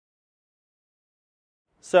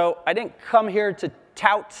So I didn't come here to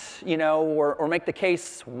tout, or make the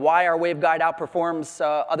case why our waveguide outperforms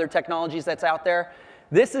other technologies that's out there.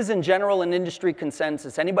 This is in general an industry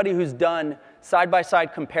consensus. Anybody who's done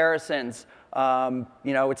side-by-side comparisons,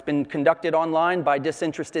 it's been conducted online by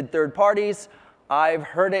disinterested third parties. I've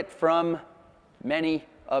heard it from many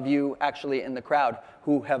of you actually in the crowd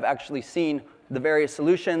who have actually seen the various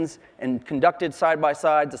solutions and conducted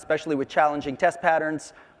side-by-sides, especially with challenging test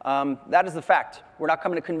patterns. That is the fact. We're not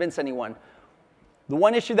coming to convince anyone. The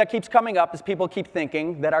one issue that keeps coming up is people keep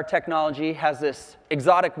thinking that our technology has this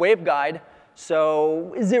exotic waveguide,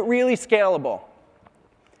 so is it really scalable?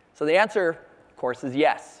 So the answer, of course, is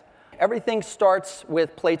yes. Everything starts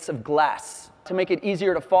with plates of glass. To make it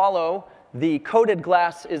easier to follow, the coated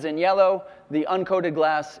glass is in yellow, the uncoated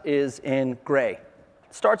glass is in gray.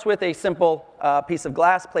 It starts with a simple piece of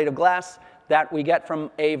glass, plate of glass, that we get from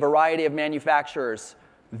a variety of manufacturers.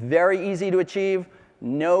 Very easy to achieve.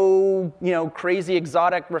 No, crazy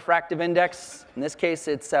exotic refractive index. In this case,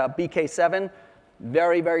 it's BK7.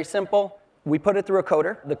 Very, very simple. We put it through a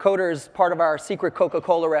coater. The coater is part of our secret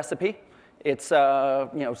Coca-Cola recipe. It's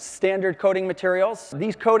standard coating materials.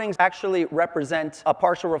 These coatings actually represent a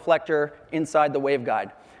partial reflector inside the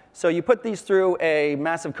waveguide. So you put these through a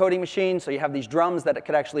massive coating machine. So you have these drums that it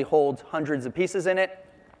could actually hold hundreds of pieces in it.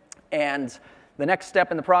 And the next step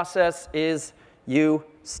in the process is you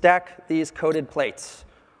stack these coated plates.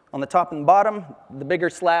 On the top and bottom, the bigger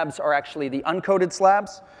slabs are actually the uncoated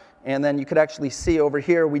slabs. And then you could actually see over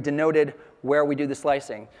here, we denoted where we do the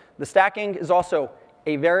slicing. The stacking is also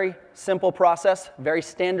a very simple process, very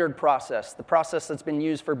standard process, the process that's been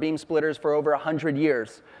used for beam splitters for over 100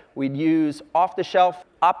 years. We'd use off-the-shelf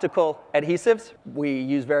optical adhesives. We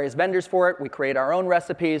use various vendors for it. We create our own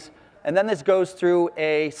recipes. And then this goes through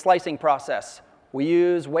a slicing process. We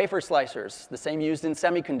use wafer slicers, the same used in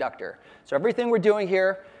semiconductor. So everything we're doing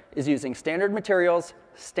here is using standard materials,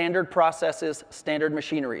 standard processes, standard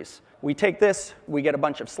machineries. We take this, we get a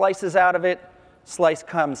bunch of slices out of it. Slice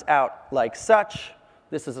comes out like such.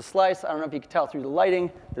 This is a slice. I don't know if you can tell through the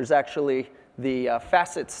lighting. There's actually the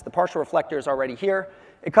facets, the partial reflectors already here.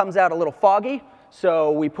 It comes out a little foggy,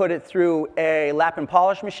 so we put it through a lap and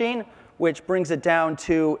polish machine, which brings it down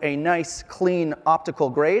to a nice, clean optical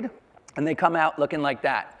grade. And they come out looking like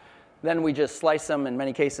that. Then we just slice them. In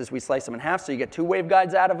many cases, we slice them in half, so you get two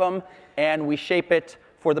waveguides out of them. And we shape it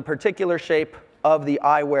for the particular shape of the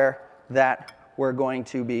eyewear that we're going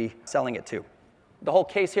to be selling it to. The whole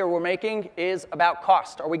case here we're making is about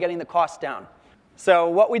cost. Are we getting the cost down? So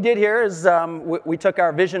what we did here is we took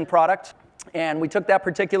our Vision product, and we took that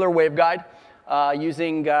particular waveguide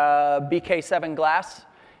using BK7 glass.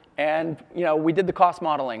 And we did the cost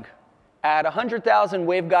modeling. At 100,000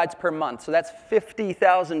 waveguides per month, so that's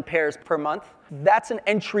 50,000 pairs per month, that's an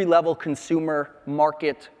entry-level consumer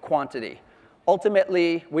market quantity.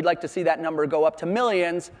 Ultimately, we'd like to see that number go up to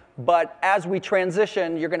millions, but as we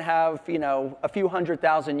transition, you're going to have a few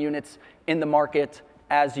 100,000 units in the market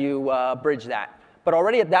as you bridge that. But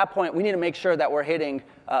already at that point, we need to make sure that we're hitting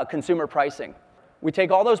consumer pricing. We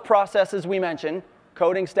take all those processes we mentioned,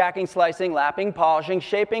 coating, stacking, slicing, lapping, polishing,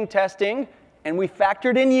 shaping, testing, and we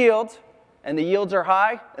factored in yields. And the yields are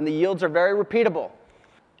high, and the yields are very repeatable.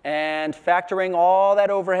 And factoring all that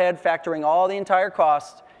overhead, factoring all the entire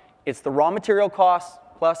cost, it's the raw material cost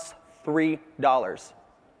plus $3.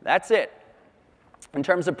 That's it. In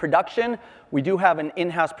terms of production, we do have an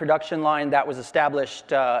in-house production line that was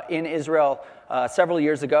established in Israel several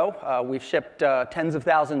years ago. We've shipped tens of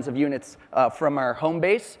thousands of units from our home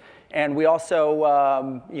base. And we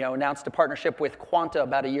also announced a partnership with Quanta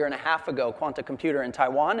about 1.5 years ago, Quanta Computer in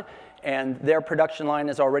Taiwan. And their production line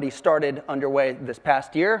has already started underway this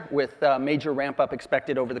past year with a major ramp-up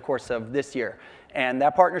expected over the course of this year. And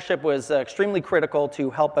that partnership was extremely critical to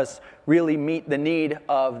help us really meet the need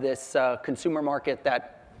of this consumer market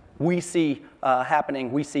that we see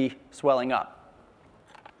happening, we see swelling up.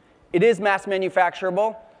 It is mass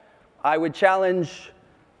manufacturable. I would challenge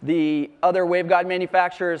the other waveguide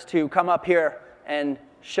manufacturers to come up here and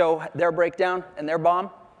show their breakdown and their BOM,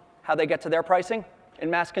 how they get to their pricing in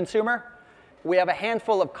mass consumer. We have a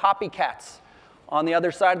handful of copycats on the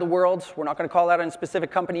other side of the world. We're not going to call out any specific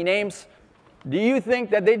company names. Do you think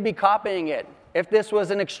that they'd be copying it if this was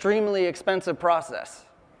an extremely expensive process?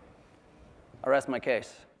 I rest my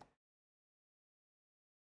case.